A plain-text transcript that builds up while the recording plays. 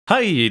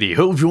Hi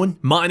everyone,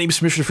 my name is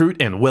Mr. Fruit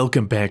and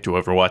welcome back to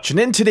Overwatch, and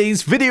in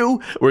today's video,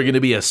 we're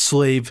gonna be a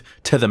slave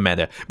to the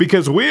meta,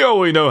 because we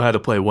only know how to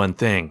play one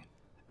thing,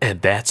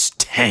 and that's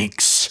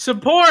tanks.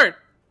 Support!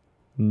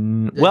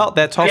 Well,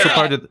 that's also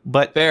part of,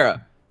 but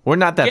Farah. We're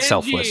not that Genji.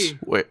 selfless.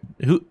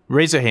 Who?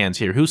 Raise your hands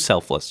here, who's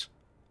selfless?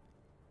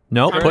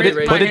 No, put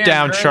it hand,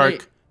 down, right?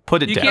 Shark.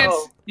 Put it down.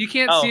 You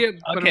can't see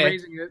it, but okay. I'm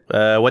raising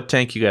it. What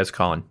tank you guys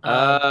calling?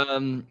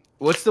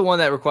 What's the one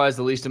that requires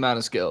the least amount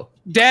of skill?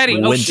 Daddy,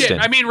 oh Winston. shit,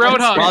 I mean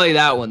Roadhog. Probably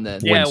that one then.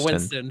 Yeah, Winston.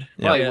 Winston.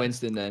 Probably Yeah.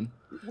 Winston then.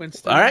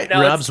 Winston. All right,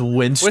 No, Rob's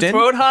Winston. With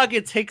Roadhog,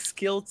 it takes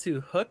skill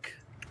to hook,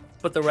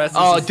 but the rest.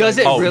 Oh, is just does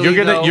like, it Oh,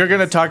 really, you're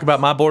gonna talk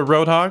about my boy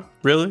Roadhog?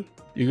 Really?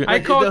 I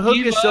call The hook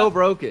Eva. is so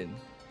broken.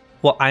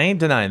 Well, I ain't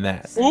denying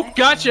that. Oop,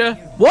 gotcha.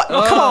 What?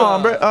 Oh, come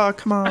on, bro. Oh,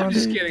 come on. I'm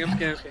just dude. kidding. I'm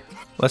kidding.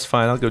 That's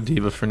fine. I'll go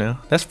Diva for now.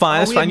 That's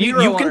fine. That's we have fine. You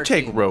Nero on can our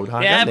take team.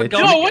 Roadhog. Yeah, I but let go-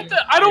 you. No, what the?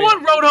 I don't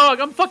want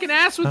Roadhog. I'm fucking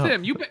ass with Oh.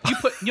 him. You put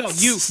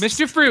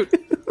Mr. Fruit.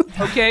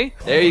 Okay.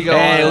 There you go.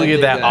 Hey, look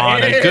at that Dig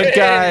Anna. Hey. Good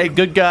guy.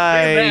 Good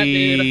guy.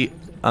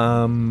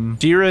 You're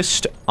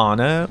Dearest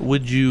Anna,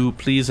 would you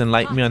please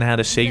enlighten me on how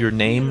to say your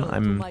name?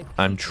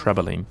 I'm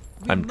troubling.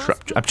 I'm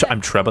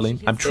troubling.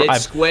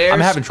 It's squares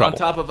I'm having trouble. on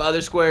top of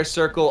other squares,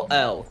 circle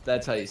L.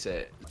 That's how you say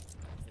it.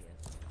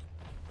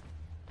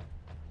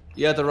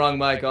 You got the wrong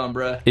mic on,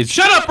 bruh.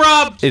 Shut up,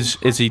 Rob. Is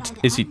he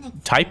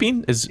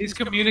typing? He's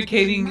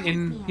communicating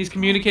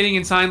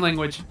in sign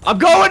language. I'm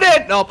going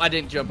in! Nope, I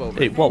didn't jump over.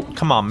 Hey, whoa,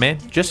 come on, man.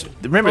 Just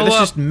remember, Roll this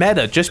up. is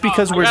meta. Just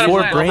because I we're got a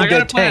four plan. brain I got a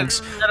dead plan.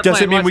 tanks I got a doesn't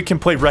plan. mean Watch. we can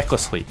play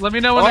recklessly. Let me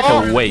know when they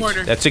come in the wait,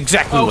 corner. that's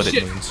exactly Oh, what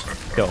shit. it means.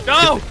 Yo,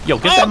 Go! get Oh,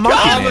 that monkey,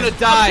 God, I'm man. gonna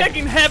die. I'm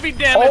taking heavy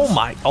damage. Oh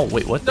my! Oh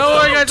wait, what? The Don't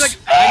fuck? worry, guys. Like,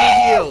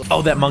 I need heals.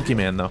 Oh, that monkey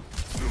man though.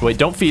 Wait,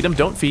 don't feed him.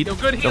 Don't feed. no,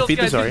 good Don't heals, feed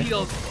the guys. Good Zarya.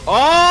 heals.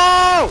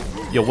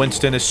 Oh! Yo,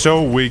 Winston is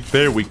so weak.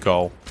 There we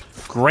go.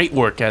 Great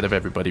work out of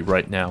everybody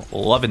right now.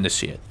 Loving to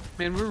see it.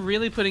 Man, we're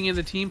really putting in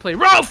the team play.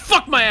 Oh,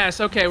 fuck my ass.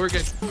 Okay, we're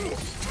good.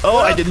 Oh,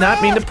 I did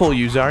not mean to pull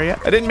you,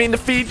 Zarya. I didn't mean to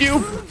feed you.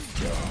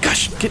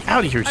 Gosh, get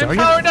out of here, I'm Zarya.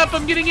 powered up.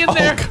 I'm getting in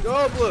there.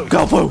 Go blue.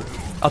 Go, Blue.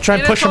 I'll try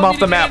and They push him told off me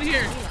the to map. get in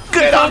here.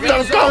 Get off! They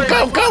Go, told me go, to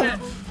go, get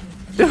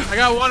go! in. I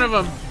got one of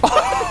them.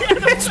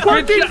 It's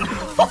working.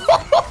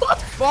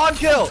 Spawn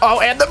kill. Oh,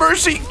 and the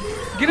Mercy.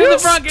 Get in the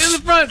front. Get in the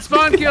front.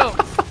 Spawn kill.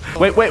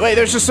 Wait.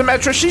 There's a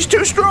Symmetra. She's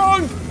too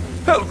strong.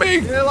 Help me.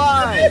 You're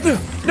alive.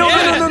 No.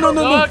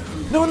 Fuck.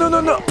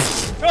 No.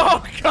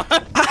 Oh,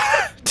 God.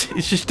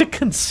 It's just a Winston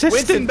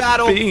consistent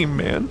battle. theme,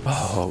 man.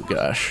 Oh,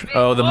 gosh.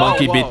 Oh, the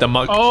monkey whoa. beat the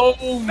monkey.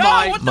 Oh,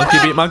 my. what the Monkey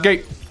hell? beat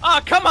monkey. Oh,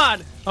 come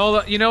on! Hold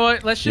on. You know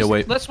what? Let's just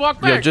let's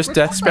walk back. Yo, just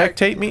death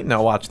spectate me?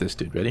 No, watch this,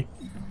 dude. Ready?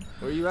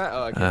 Where you at?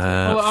 Oh, I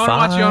can't. Hold on, I wanna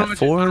watch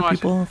you, I wanna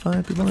watch you, I wanna watch you.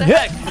 Five people. The Hit.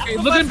 heck? Okay,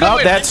 looking good. Oh,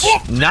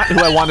 that's not who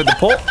I wanted to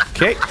pull.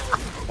 Okay.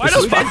 Why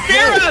don't you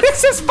fear us?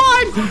 This is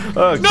fine.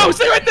 Oh, No, God.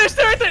 stay right there.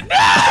 Stay right there.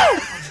 No!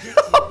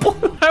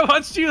 I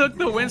watched you look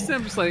the Winston.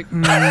 I'm just like,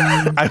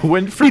 I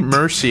went for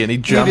Mercy and he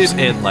jumps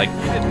in like.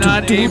 did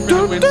not aim for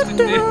the Winston.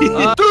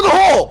 Through the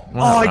hole. Oh,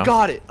 I Wow.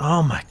 got it.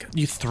 Oh my God!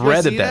 You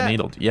threaded see that that?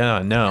 needle. Yeah,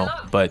 I know,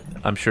 but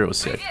I'm sure it was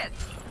sick.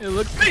 It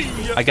looked.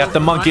 I got the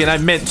monkey and I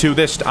meant to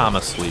this time. I'm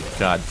asleep.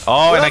 God.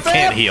 Oh, and I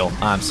can't heal.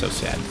 I'm so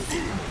sad.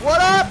 What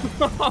up?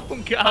 Oh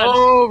God!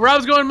 Oh,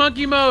 Rob's going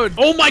monkey mode.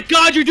 Oh my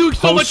God, you're doing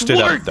so Post much it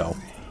work. up though.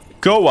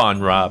 Go on,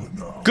 Rob.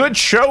 Good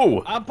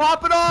show. I'm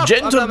popping off. I'm outta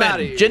Gentleman,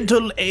 here.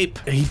 gentle ape.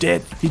 He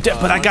did.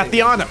 But I got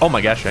the honor. Oh my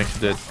gosh, I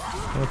actually did.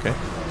 Okay.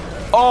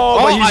 Oh,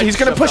 but he's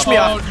gonna push me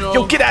off. no.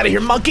 Yo, get out of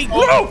here, monkey.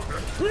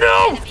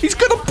 No, he's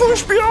gonna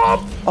push me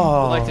off.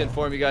 I'd like to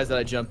inform you guys that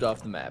I jumped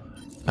off the map.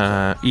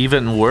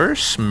 Even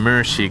worse,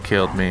 Mercy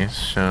killed me.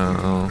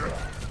 So,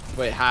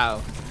 Wait,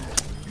 how?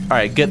 all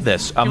right, get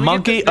this: a we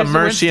monkey, get a this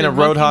Mercy, and a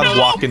Winston monkey? Roadhog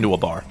No. walk into a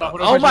bar.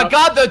 Oh my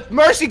God, the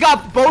Mercy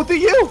got both of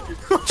you.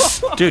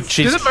 Dude,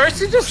 she's Is it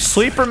Mercy just?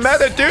 sleeper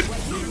meta, dude.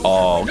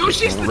 Oh, No,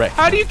 she's. great.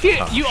 How do you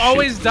get? Oh, You shit.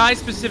 always die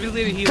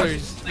specifically to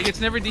healers. Like it's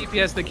never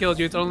DPS that killed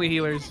you. It's only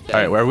healers. All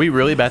right, well, are we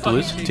really about to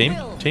lose? Team,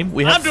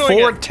 we have I'm doing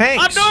 4 it.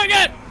 tanks. I'm doing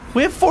it!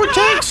 We have 4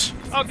 tanks.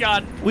 Oh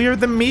God! We are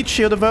the meat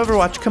shield of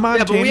Overwatch. Come on,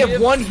 Yeah, but team. we have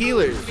one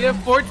healer. We have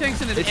 4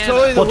 tanks and an It's Ana.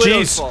 totally the Well,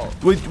 Widow's jeez,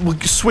 fault. we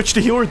switch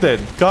to healer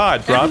then.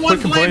 God, Rob, Everyone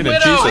quit blame complaining.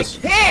 Widow. Jesus,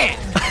 Can't.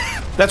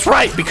 that's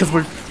right because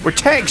we're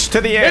tanks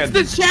to the It's end.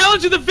 the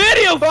challenge of the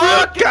video, bro.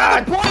 Oh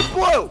God, Point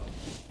blue.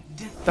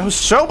 that was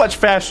so much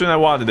faster than I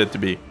wanted it to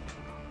be.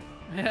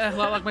 Yeah, a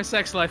lot like my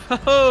sex life.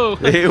 Oh.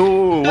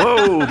 Ew,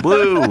 whoa,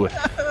 blue.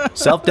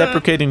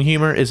 Self-deprecating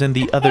humor is in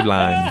the other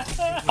line.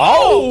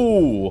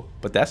 Oh,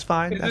 but that's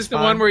fine. Is That's this the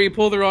fine. one where you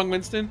pull the wrong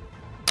Winston?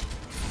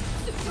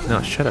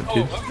 No, shut up,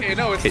 dude. Oh, okay,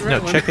 no, it's Hey, the no,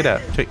 right one. check it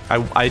out.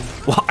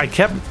 I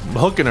kept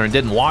hooking her and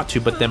didn't want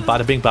to, but then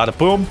bada bing, bada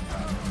boom.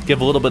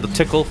 Give a little bit of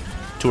tickle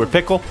to her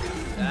pickle,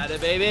 Got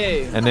it,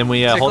 baby. and then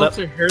we hold up.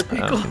 To her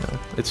pickle. You know,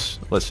 it's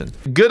listen.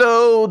 Good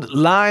old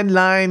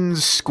line,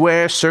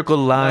 square, circle,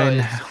 line.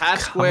 It's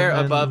half square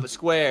Coming. above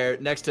square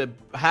next to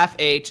half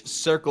H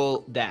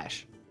circle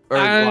dash. Or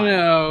I don't line.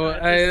 know.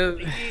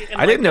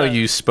 I didn't know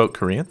you spoke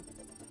Korean.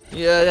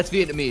 Yeah, that's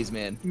Vietnamese,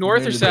 man.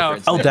 North or There's a south?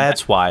 difference. Oh,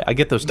 that's why. I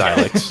get those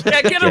dialects.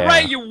 Yeah, get it Yeah.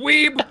 right, you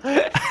weeb.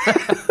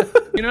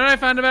 You know what I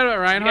found out about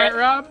Reinhardt,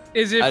 Rob?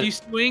 Is if you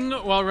swing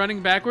while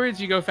running backwards,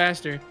 you go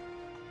faster.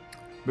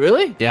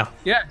 Really? Yeah.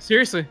 Yeah,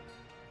 seriously.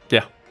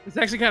 Yeah. It's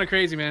actually kind of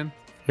crazy, man.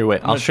 Here,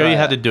 wait. I'll gonna show you try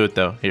how that. to do it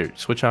though. Here,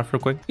 switch off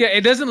real quick. Yeah,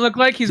 it doesn't look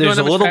like he's There's going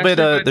a that much little bit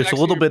faster, but of it's there's a actually-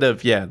 little bit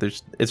of yeah.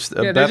 It's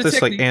there's about a this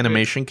like technique to it.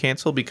 animation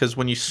cancel because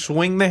when you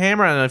swing the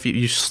hammer, I don't know if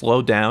you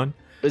slow down.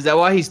 Is that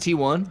why he's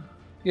T1?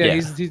 Yeah, Yeah.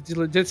 he's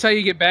that's how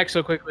you get back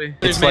so quickly.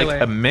 There's It's like melee.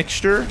 a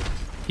mixture.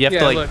 You have Yeah,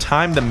 to like look.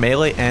 time the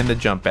melee and the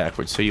jump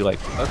backwards. So you like,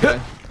 Okay.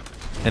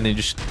 and then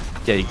just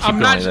yeah, you keep I'm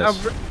going not.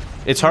 like this.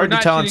 It's hard we're to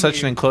not tell in shooting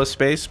such you. an enclosed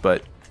space,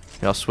 but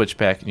I'll switch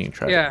back and you can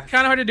try. Yeah,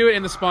 kind of hard to do it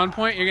in the spawn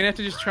point. You're gonna have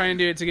to just try and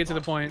do it to get to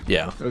the point. It.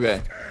 Yeah. Okay.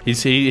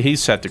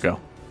 He's set to go.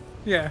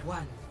 Yeah. All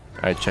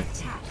right, check.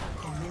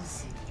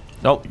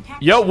 Nope.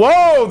 Yo,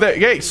 whoa!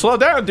 Hey, slow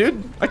down,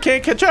 dude. I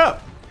can't catch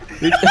up.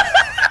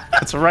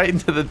 It's right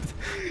into the.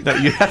 No,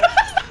 you have.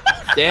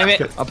 Damn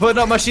it. I'm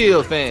putting up my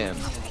shield, fam.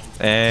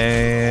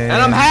 And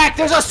And I'm hacked.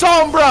 There's a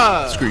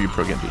Sombra. Screw you,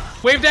 Pro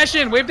Gimpy. Wave dash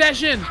in. Wave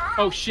dash in.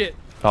 Oh shit.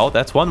 Oh,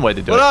 that's one way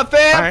to do What it. up,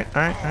 fam?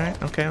 All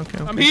right. Okay.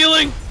 I'm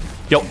healing.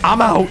 Yo,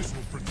 I'm out.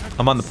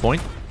 I'm on the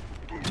point.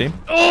 Team.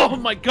 Oh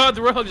my god,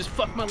 the royal just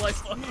fucked my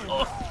life up.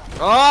 Oh,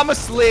 Oh, I'm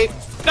asleep.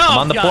 no, I'm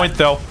on the God. point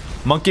though.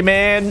 Monkey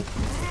Man,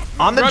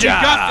 on the Rob,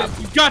 job.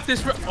 You got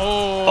this.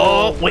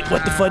 Oh, wait,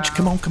 what the fudge?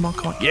 Come on.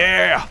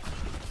 Yeah.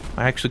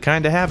 I actually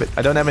kind of have it.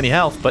 I don't have any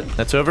health, but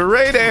that's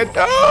overrated.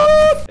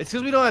 Oh! It's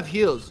because we don't have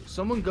heals.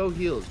 Someone go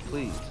heals,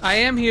 please. I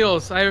am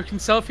heals. I can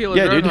self heal.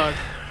 Yeah, a dude. Roadhog.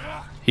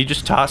 He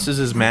just tosses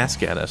his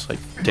mask at us. Like,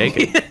 take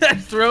it.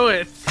 Throw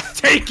it.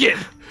 Take it.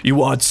 You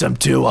want some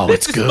too? Oh,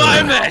 This is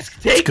my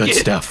mask. Take It's good it.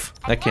 stuff.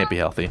 That can't be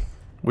healthy.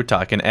 We're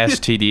talking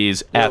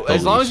STDs at the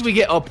As long as least. we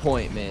get a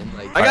point, man.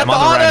 Like, I Alright, got I'm the on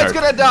the honor that's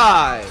Reinhardt. gonna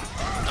die.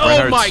 Oh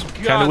Reinhardt's my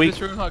kinda god, weak.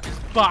 this Roadhog is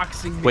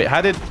boxing me. Wait,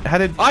 how did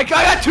I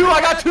got two.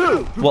 I got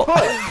two. well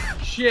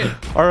Shit.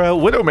 our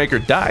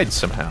Widowmaker died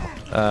somehow.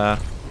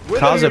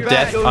 Cause of Widowmaker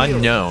death go heal.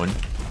 unknown.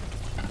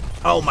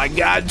 Oh my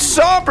god,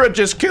 Sombra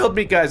just killed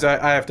me, guys. I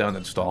have to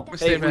uninstall. Hey,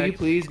 Stay will you back.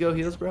 please go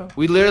heals, bro?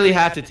 We literally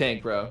have to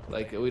tank, bro.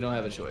 Like, we don't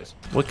have a choice.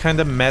 What kind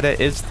of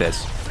meta is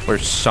this? Where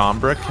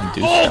Sombra can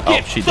do Oh, stuff? Oh,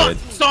 get she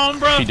fucked, did.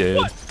 Sombra. She did.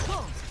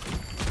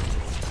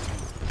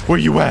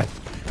 What?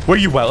 Where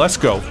you at? Let's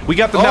go. We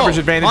got the Oh, numbers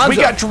advantage. We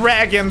Monzo. got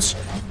dragons.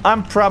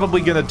 I'm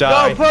probably gonna Go,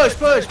 die.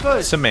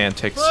 push.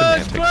 Semantics.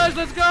 Push,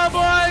 let's go,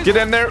 boys. Get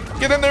in there,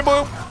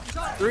 Blue.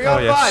 3 Oh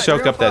on yeah, 5,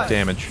 soak 3 up on that 5.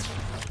 damage.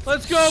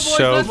 Let's go, boys.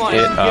 Soak Let's go. it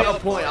Get a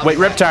up. point. Wait,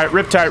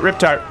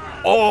 Riptide.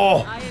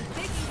 Oh.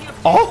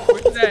 Oh.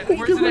 Where's it at?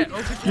 Where's it at?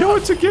 Oh, Yo,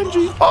 it's a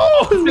Genji.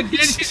 Oh. the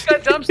Genji's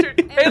got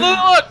dumpstered. Hey,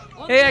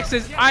 look. Hey, X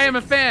says, I am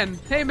a fan.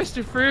 Hey,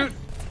 Mr. Fruit.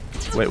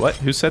 Wait, what?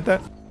 Who said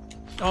that?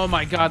 Oh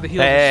my god, the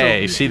heal is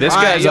Hey, so see this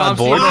Alright, guy's yo, on I'm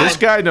board. seeing This it.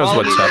 guy knows All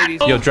what's these up.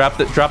 ladies. Yo,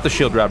 drop the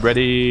shield, Rob.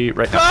 Ready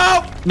right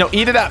now. No,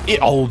 eat it up.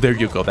 Oh, there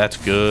you go. That's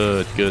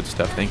good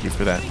stuff. Thank you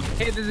for that.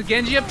 Hey, there's a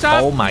Genji up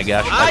top. Oh my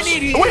gosh. I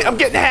need you. Wait, I'm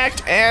getting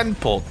hacked and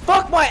pulled.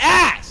 Fuck my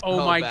ass.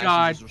 Oh my Bastion's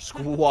god. just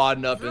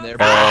squadding up in there.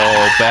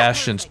 Oh,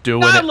 Bastion's doing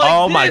Not it. like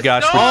Oh my this,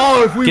 gosh. no.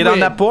 Oh, if we Get win. on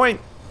that point.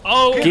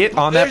 Oh, Get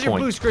on There's that your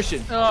point. boost, Christian.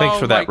 Thanks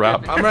for that,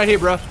 Rob. I'm right here,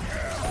 bro.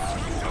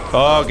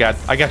 Oh god,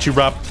 I got you,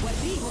 Rob.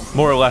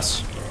 More or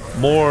less.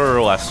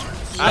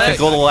 I think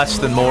a little less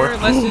than more.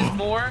 Less is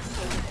more.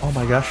 Oh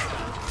my gosh.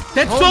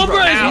 That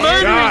Sombra is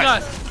murdering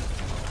God.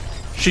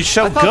 us. She's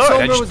so I thought good.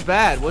 I Sombra just- was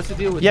bad. What's the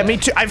deal with yeah, that? me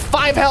too. I have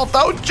 5 health.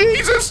 Oh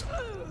Jesus.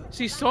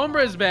 See,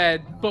 Sombra is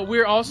bad, but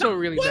we're also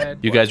really bad.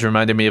 You guys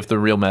reminded me of the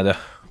real meta.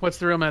 What's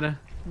the real meta?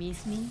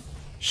 Miss me?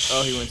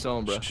 Oh, he went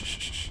Sombra.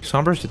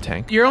 Sombra's a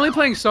tank. You're only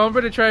playing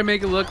Sombra to try and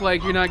make it look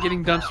like you're not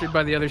getting dumpstered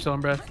by the other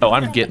Sombra. Oh,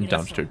 I'm getting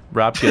dumpstered.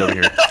 Rob, get over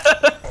here.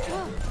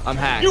 I'm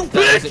hacked.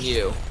 That wasn't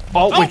you.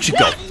 Oh, where'd you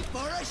go?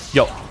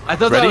 Yo, I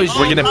thought ready? that was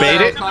We're you. gonna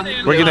bait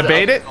it. We're gonna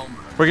bait it.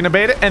 We're gonna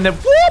bait it, and then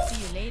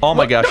whoop! Oh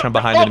my gosh, I'm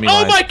behind enemy Oh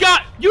lines. my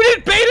god! You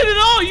didn't bait it at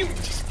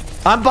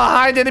all! I'm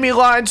behind enemy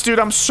lines, dude.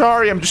 I'm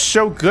sorry. I'm just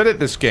so good at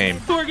this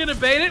game. We're gonna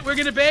bait it. We're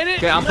gonna bait it.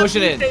 Okay, I'm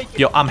pushing in.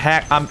 Yo,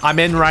 I'm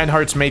in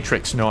Reinhardt's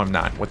matrix. No, I'm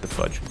not. What the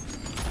fudge?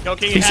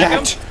 He's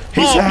hacked.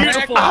 He's Oh, hacked.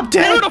 beautiful. I'm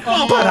dead,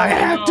 Beautiful. but I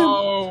hacked him.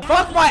 Oh.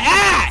 Fuck my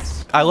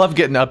ass. I love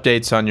getting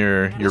updates on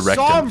your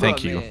rectum. Sombra,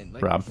 Thank you, man.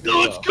 Like- Rob.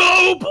 Let's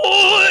go,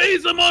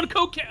 boys! I'm on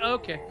cocaine.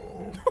 Okay.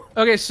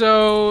 Okay,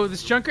 so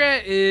this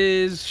Junkrat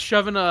is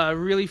shoving a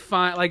really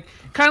fine, like,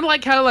 kind of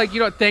like how, like,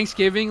 you know, at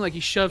Thanksgiving, like, you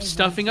shove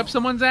stuffing up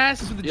someone's ass.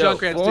 That's what the Yo,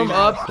 Junkrat's form doing.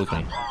 up.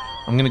 Okay.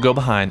 I'm gonna go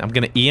behind. I'm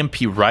gonna EMP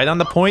right on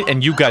the point,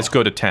 and you guys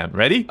go to 10.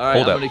 Ready? All right,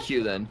 Hold I'm up. gonna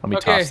queue then. Let me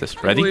Okay, toss this.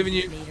 I believe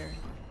Ready? in you. Later.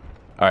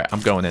 All right,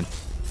 I'm going in.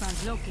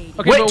 Translocated.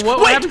 Okay, Wait, but what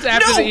wait, happens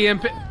after no! the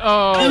EMP?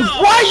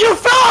 Oh. Why you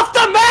fell off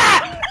the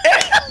map?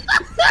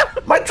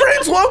 My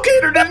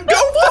translocator didn't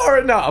go far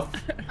enough.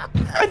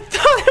 I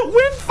thought it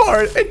went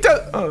far. It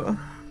does.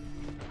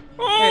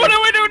 Oh, what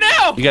do we do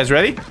now? You guys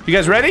ready? You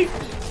guys ready?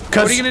 What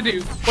are you gonna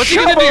do? What's he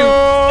gonna do?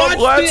 Watch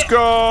Let's the- go.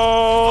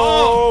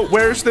 Oh.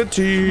 Where's the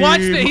team? Watch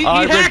the- he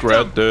I hacked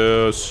regret him.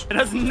 this. It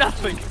has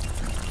nothing.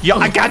 Yo,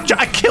 I got you.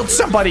 I killed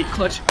somebody.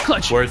 Clutch,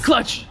 clutch, Worth.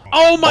 clutch.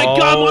 Oh my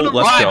God, I'm on a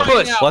let's ride go.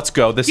 right now. Let's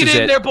go. This Get is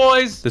in it. there,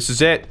 boys. This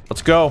is it.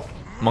 Let's go.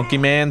 Monkey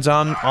Man's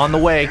on the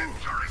way.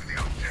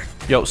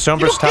 Yo,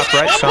 Sombra's top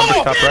right.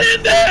 Sombra's top Get right.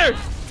 in there.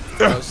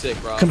 So sick,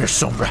 bro. Come here,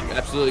 Sombra.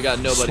 Absolutely got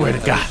nobody. Swear to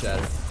with God.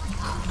 Shatter.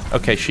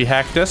 Okay, she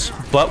hacked us,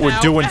 but we're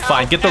doing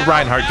fine. Get the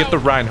Reinhardt. Get the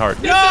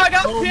Reinhardt. No, I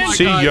got pinned.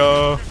 See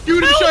ya.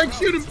 Shoot him, Shark,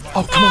 shoot him.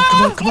 Oh, come on,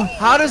 come on, come on.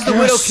 How does the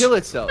Widow kill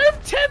itself? I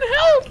have 10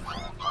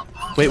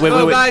 health. Wait, wait, Go,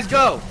 wait, wait. guys,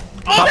 go.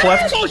 Top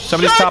left.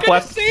 Somebody's top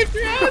left. Saved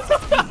your ass.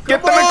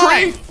 Get the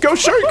McCree. Go,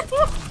 Shark.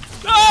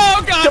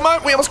 Oh, God. Come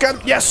on, we almost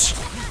got. Yes.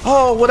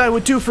 Oh, what I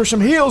would do for some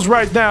heals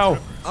right now.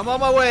 I'm on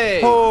my way.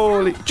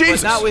 Holy But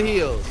Jesus. not with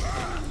heals.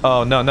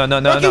 Oh, no, no, no,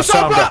 no, Fuck no. you,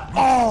 Sombra. Sombra.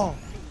 Oh.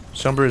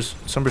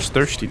 Sombra's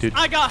thirsty, dude.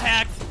 I got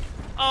hacked.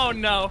 Oh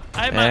no.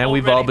 I have my And ult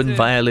we've ready all been too.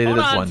 violated Hold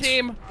at on, once.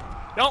 Team.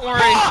 Don't worry.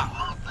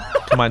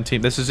 Come on,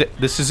 team. This is it.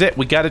 This is it.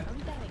 We got it.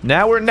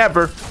 Now or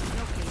never.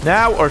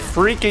 Now or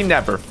freaking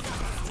never.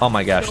 Oh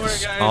my gosh. Don't worry,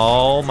 This, guys.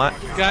 oh my.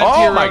 Got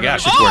Oh Hero my now.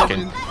 gosh, it's Oh.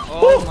 working.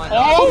 Oh my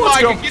God. Oh let's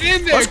my go. God, get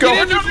in there. Let's go.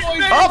 Get in there, boys.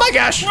 Oh my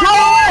gosh.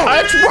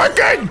 It's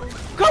working.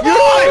 Come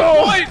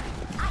on, boy.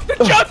 The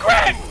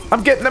Junkrat.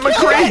 I'm getting the The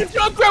McCree.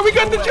 Junkrat. We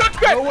got the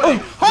Junkrat.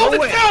 Hold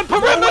it down.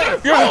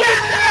 Perimeter.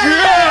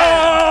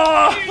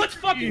 Yeah. Let's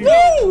fucking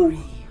go.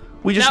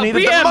 We just Now,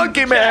 needed the PM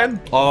monkey chat.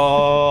 man.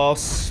 Oh,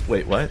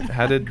 wait, what?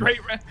 How did?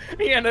 Great round.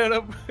 He ended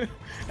up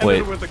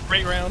Wait. with a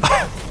great round.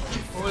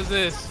 What was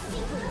this?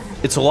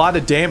 It's a lot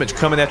of damage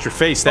coming at your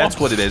face. That's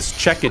what it is.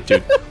 Check it,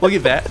 dude. Look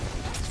at that.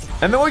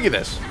 And then look at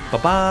this.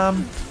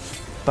 Ba-bam.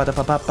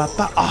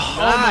 Ba-da-ba-ba-ba-ba. Oh.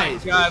 Oh my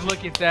Nice. God,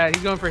 look at that.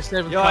 He's going for a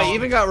 7. Yo, I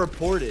even got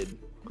reported.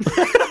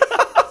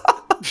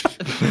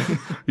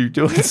 You're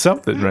doing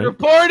something, right?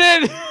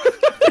 Reported.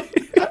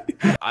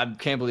 I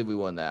can't believe we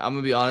won that. I'm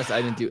gonna be honest.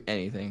 I didn't do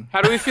anything.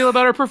 How do we feel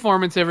about our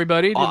performance,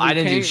 everybody? Did Oh, we I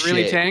didn't do tank,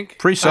 really shit. tank?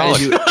 Pretty I solid.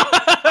 didn't, do,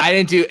 I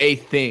didn't do a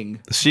thing.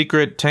 The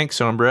secret tank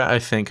Sombra, I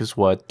think, is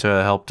what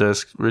helped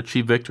us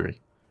achieve victory.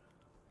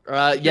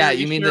 Yeah,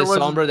 you you mean sure the it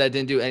wasn't- Sombra that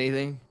didn't do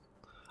anything?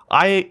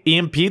 I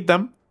EMP'd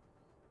them.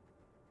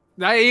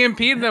 I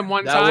EMP'd them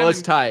one That time.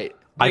 was tight.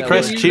 I That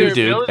pressed was- Q, Their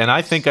dude, abilities. and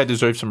I think I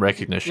deserve some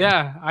recognition.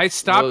 Yeah, I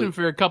stopped Well, him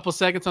for a couple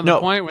seconds on the No,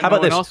 point when how no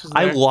about one this? else was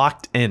I there.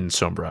 locked in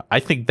Sombra. I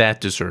think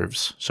that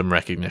deserves some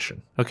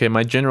recognition. Okay,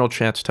 my general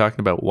chat's talking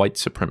about white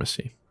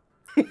supremacy.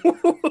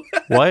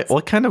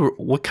 What kind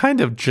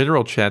of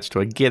general chats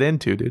do I get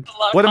into, dude?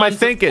 What am I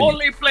thinking?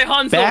 Only play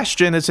Hanzo.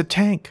 Bastion is a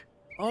tank.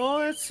 Oh,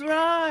 that's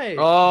right.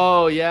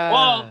 Oh yeah.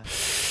 Whoa.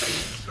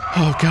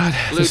 Oh god,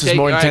 Blue, this is take-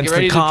 more all right, intense get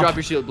ready than to comp. drop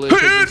your shield, Blue.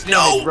 'cause it's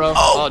No! damage, bro.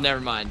 Oh! Oh, never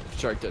mind.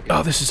 Shark took it.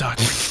 Oh, this is awkward.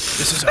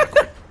 This is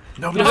awkward.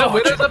 Nobody's The watching.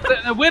 widow's up.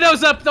 The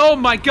widow's up. Oh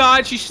my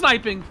God, she's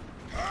sniping.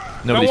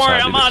 Don't Nobody's worry,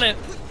 talking I'm to on this. it.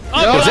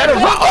 No, Is that a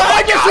rock? Oh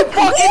my god!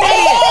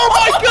 Oh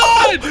my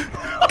God!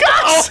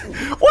 Guys,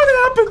 what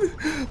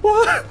happened?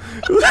 What?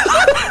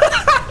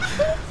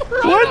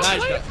 What?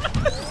 Nice shot.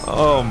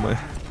 Oh my.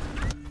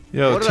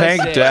 Yo, What did I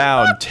tank say?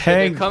 down. If they're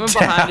Tank coming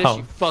behind us, you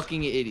down.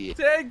 fucking idiot.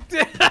 Take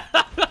down.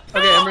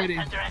 Okay, I'm ready.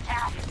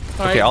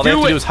 Okay, all they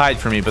have to do is hide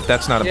from me, but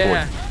that's not Yeah,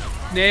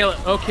 important. nail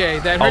it. Okay,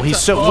 that Oh, hurts. he's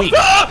so weak.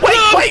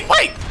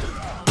 Wait!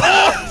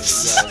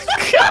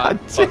 God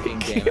Fucking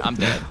damn it. I'm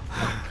dead.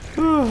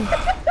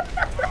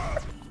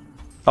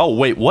 Oh,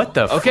 wait, what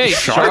the Okay,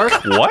 Shark?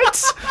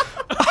 What?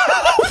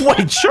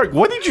 Wait, Shark,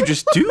 what did you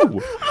just do?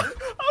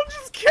 I'm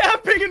just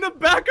camping in the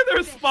back of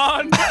their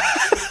spawn.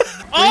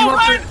 Oh,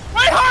 right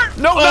heart.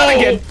 No, not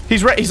again.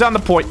 He's right. He's on the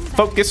point.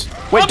 Focus.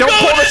 Wait, don't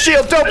pull the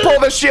shield. Don't pull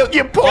the shield.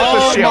 You pulled the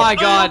Oh shield. my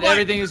God!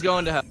 Everything is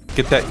going to hell.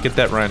 Get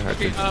that Reinhardt.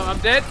 dude. I'm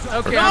dead.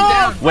 Okay,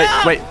 I'm down.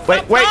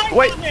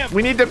 Wait.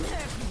 We need to.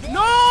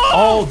 No.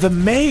 Oh, the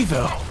May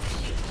though.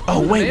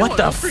 Oh wait, what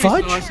the That's pretty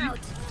fudge? saucy.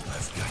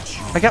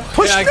 I got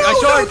pushed. Yeah, No.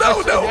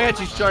 I got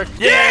you, Shark.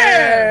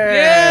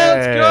 Yeah,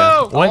 let's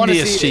go. When wanna do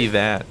you see see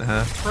that?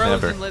 Huh? Frozen,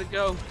 Never. let it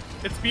go.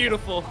 It's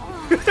beautiful.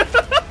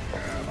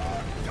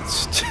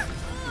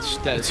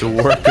 It's a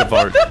work of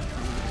art.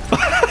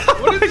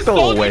 What is this The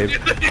little soldier wave.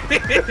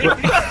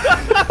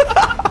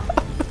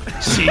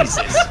 Jesus.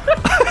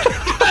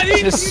 doing?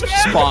 Just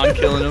spawn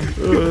killing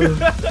him.